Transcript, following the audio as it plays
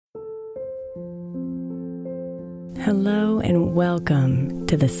Hello and welcome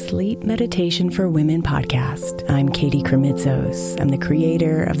to the Sleep Meditation for Women podcast. I'm Katie Kremitzos. I'm the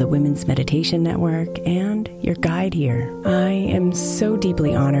creator of the Women's Meditation Network and your guide here. I am so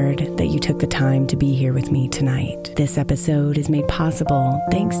deeply honored that you took the time to be here with me tonight. This episode is made possible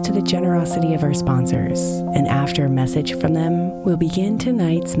thanks to the generosity of our sponsors. And after a message from them, we'll begin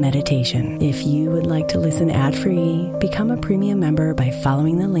tonight's meditation. If you would like to listen ad-free, become a premium member by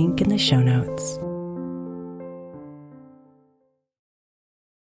following the link in the show notes.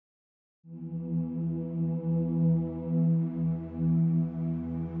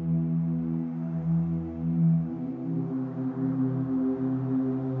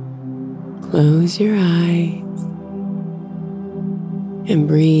 Close your eyes and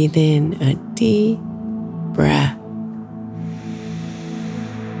breathe in a deep breath,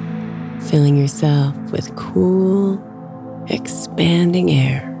 filling yourself with cool, expanding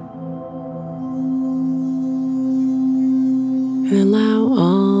air. And allow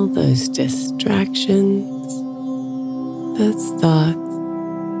all those distractions, those thoughts,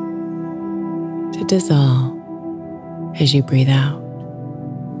 to dissolve as you breathe out.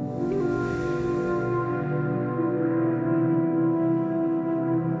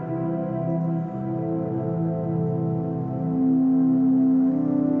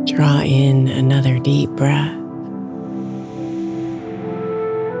 Draw in another deep breath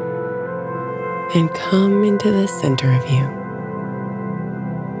and come into the center of you,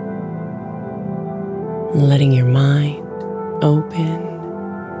 letting your mind open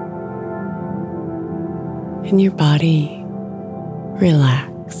and your body relax.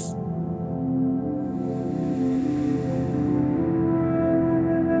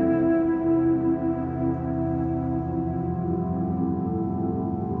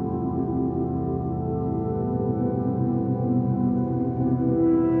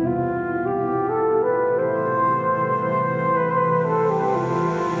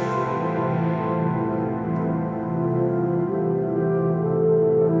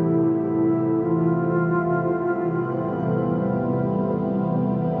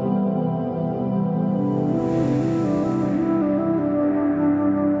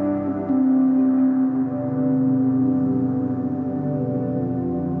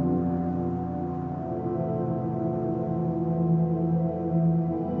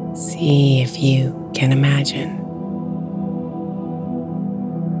 See if you can imagine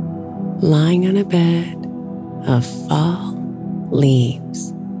lying on a bed of fall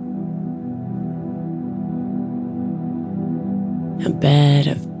leaves, a bed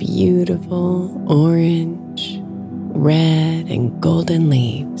of beautiful orange, red, and golden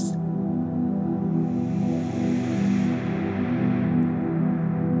leaves.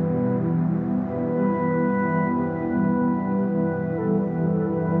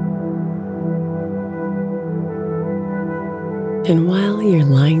 And while you're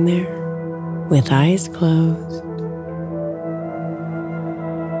lying there with eyes closed,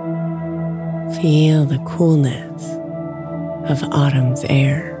 feel the coolness of autumn's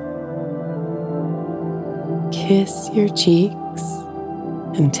air. Kiss your cheeks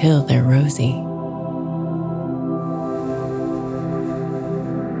until they're rosy.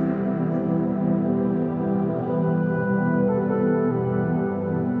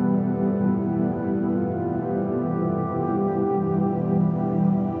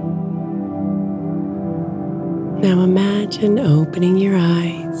 Now imagine opening your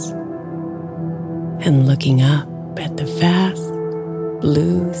eyes and looking up at the vast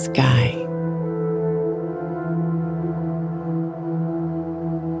blue sky.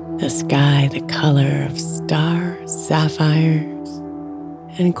 A sky the color of stars, sapphires,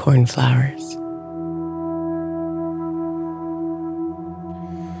 and cornflowers.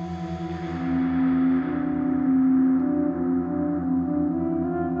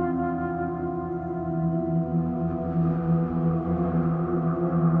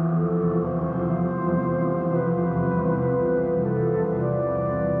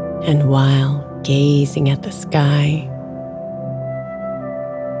 And while gazing at the sky,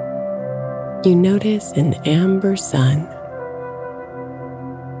 you notice an amber sun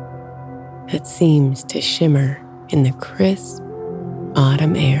that seems to shimmer in the crisp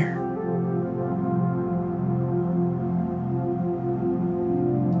autumn air.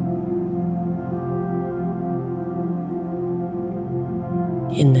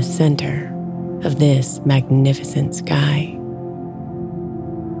 In the center of this magnificent sky,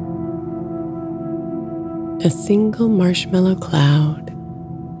 a single marshmallow cloud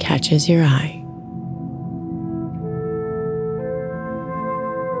catches your eye.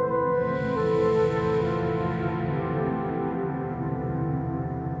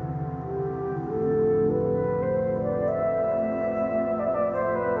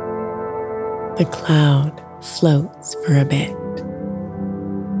 The cloud floats for a bit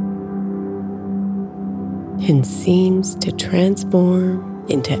and seems to transform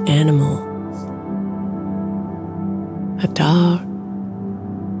into animals. A dog,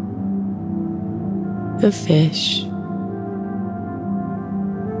 a fish,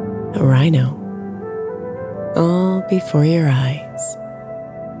 a rhino, all before your eyes.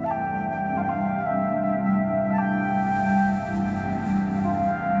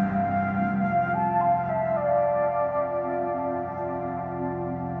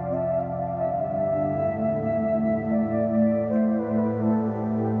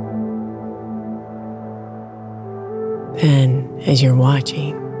 Then, as you're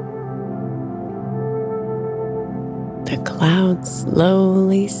watching, the cloud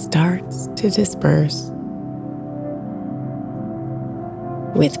slowly starts to disperse,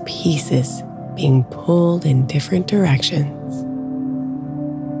 with pieces being pulled in different directions.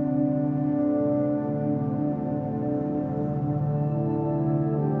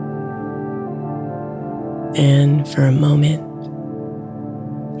 And for a moment,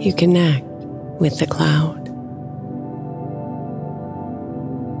 you connect with the cloud,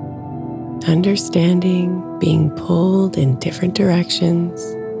 understanding being pulled in different directions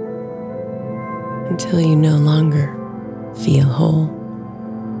until you no longer feel whole.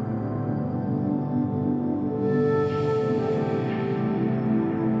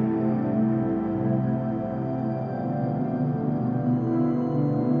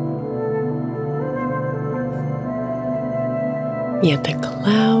 Yet the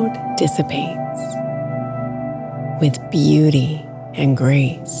cloud dissipates with beauty and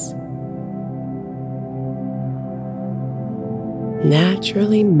grace,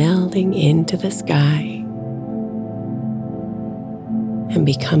 naturally melding into the sky and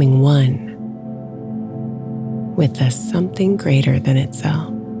becoming one with the something greater than itself.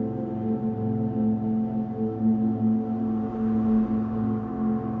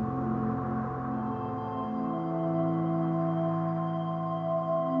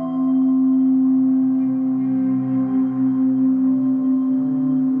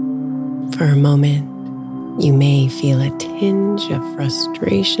 For a moment, you may feel a tinge of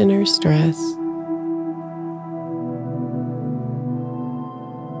frustration or stress.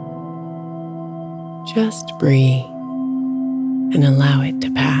 Just breathe and allow it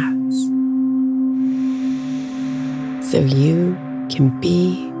to pass, so you can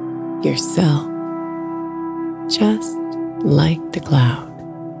be yourself, just like the cloud.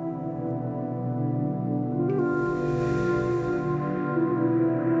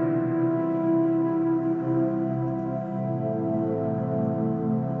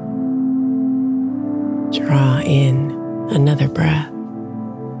 Draw in another breath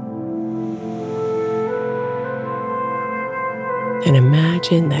and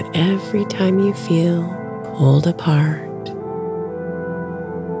imagine that every time you feel pulled apart,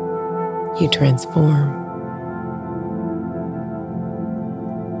 you transform.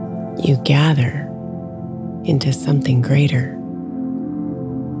 You gather into something greater.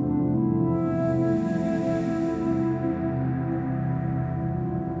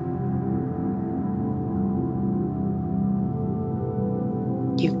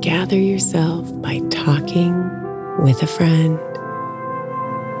 You gather yourself by talking with a friend,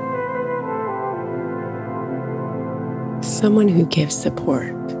 someone who gives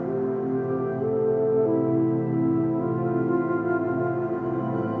support.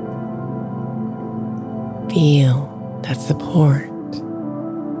 Feel that support,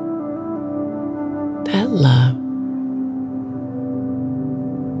 that love.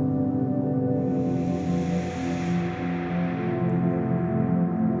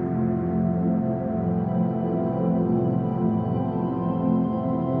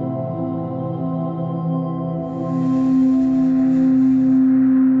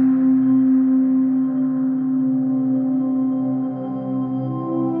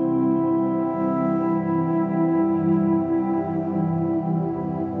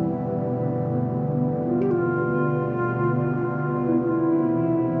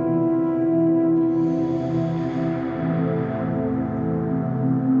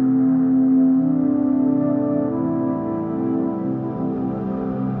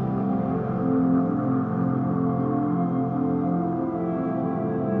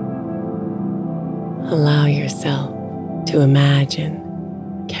 Allow yourself to imagine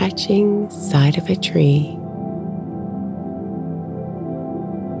catching sight of a tree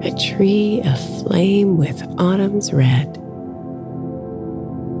aflame with autumn's red.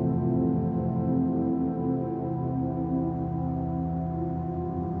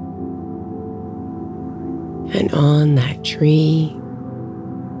 And on that tree,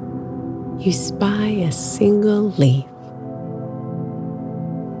 you spy a single leaf,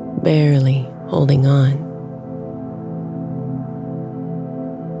 barely holding on.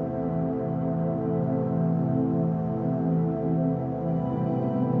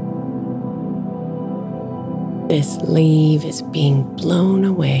 This leaf is being blown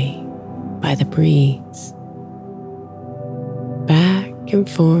away by the breeze, back and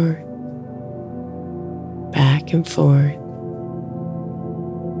forth,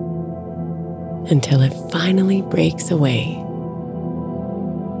 until it finally breaks away.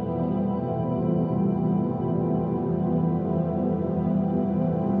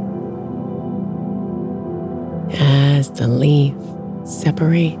 As the leaf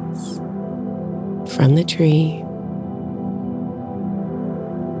separates from the tree,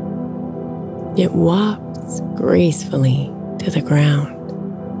 it wafts gracefully to the ground.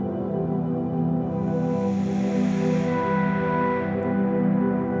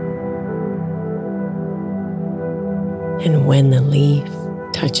 And when the leaf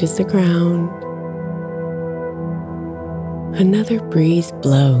touches the ground, another breeze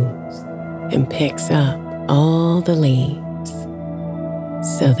blows and picks up all the leaves,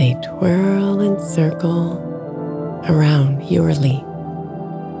 so they twirl and circle around your leaf.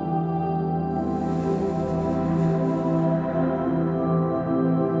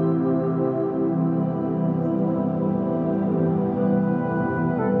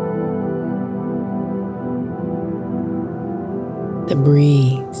 The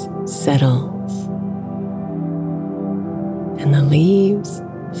breeze settles, and the leaves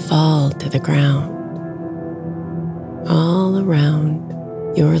fall to the ground all around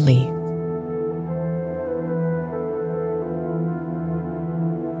your leaf.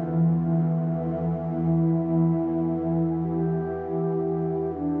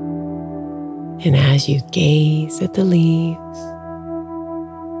 And as you gaze at the leaves,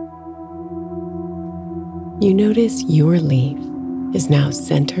 you notice your leaf is now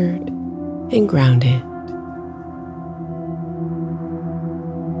centered and grounded,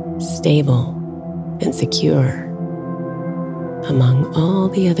 stable and secure among all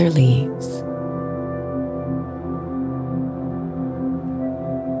the other leaves.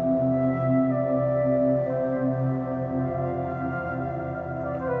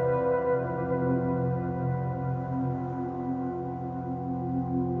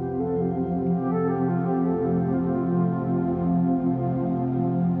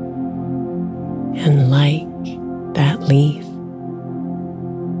 And like that leaf,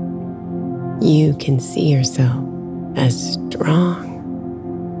 you can see yourself as strong,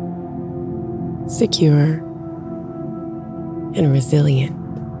 secure, and resilient,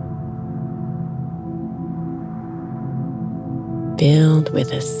 filled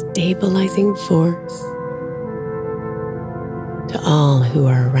with a stabilizing force to all who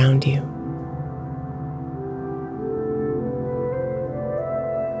are around you.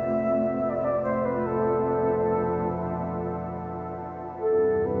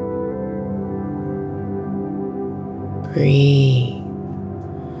 Breathe.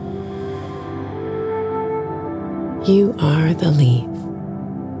 You are the leaf.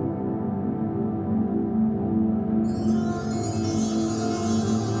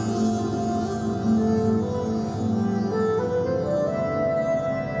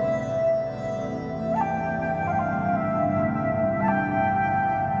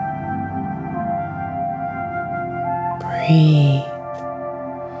 Breathe.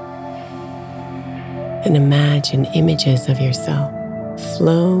 And imagine images of yourself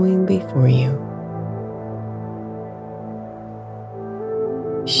flowing before you,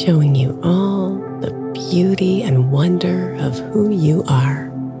 showing you all the beauty and wonder of who you are.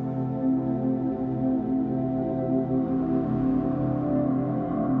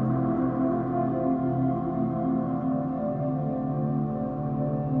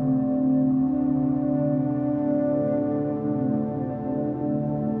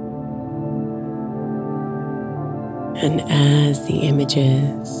 And as the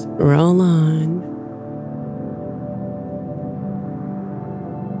images roll on,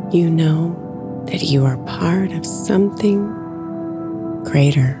 you know that you are part of something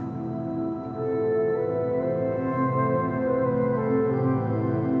greater.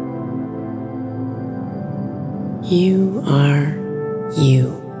 You are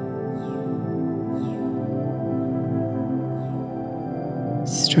you.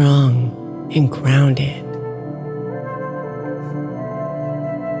 Strong and grounded.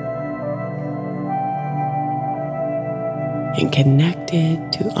 And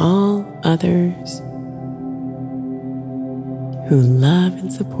connected to all others who love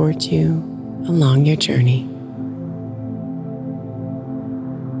and support you along your journey.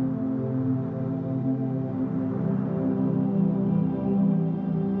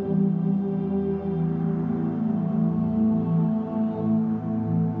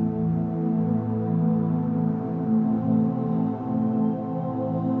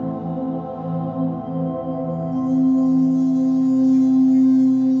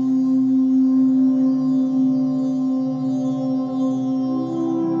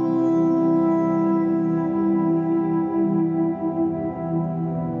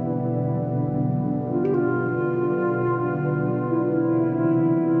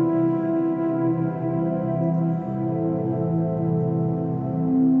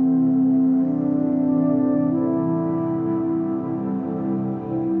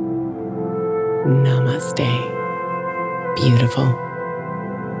 Namaste. Beautiful.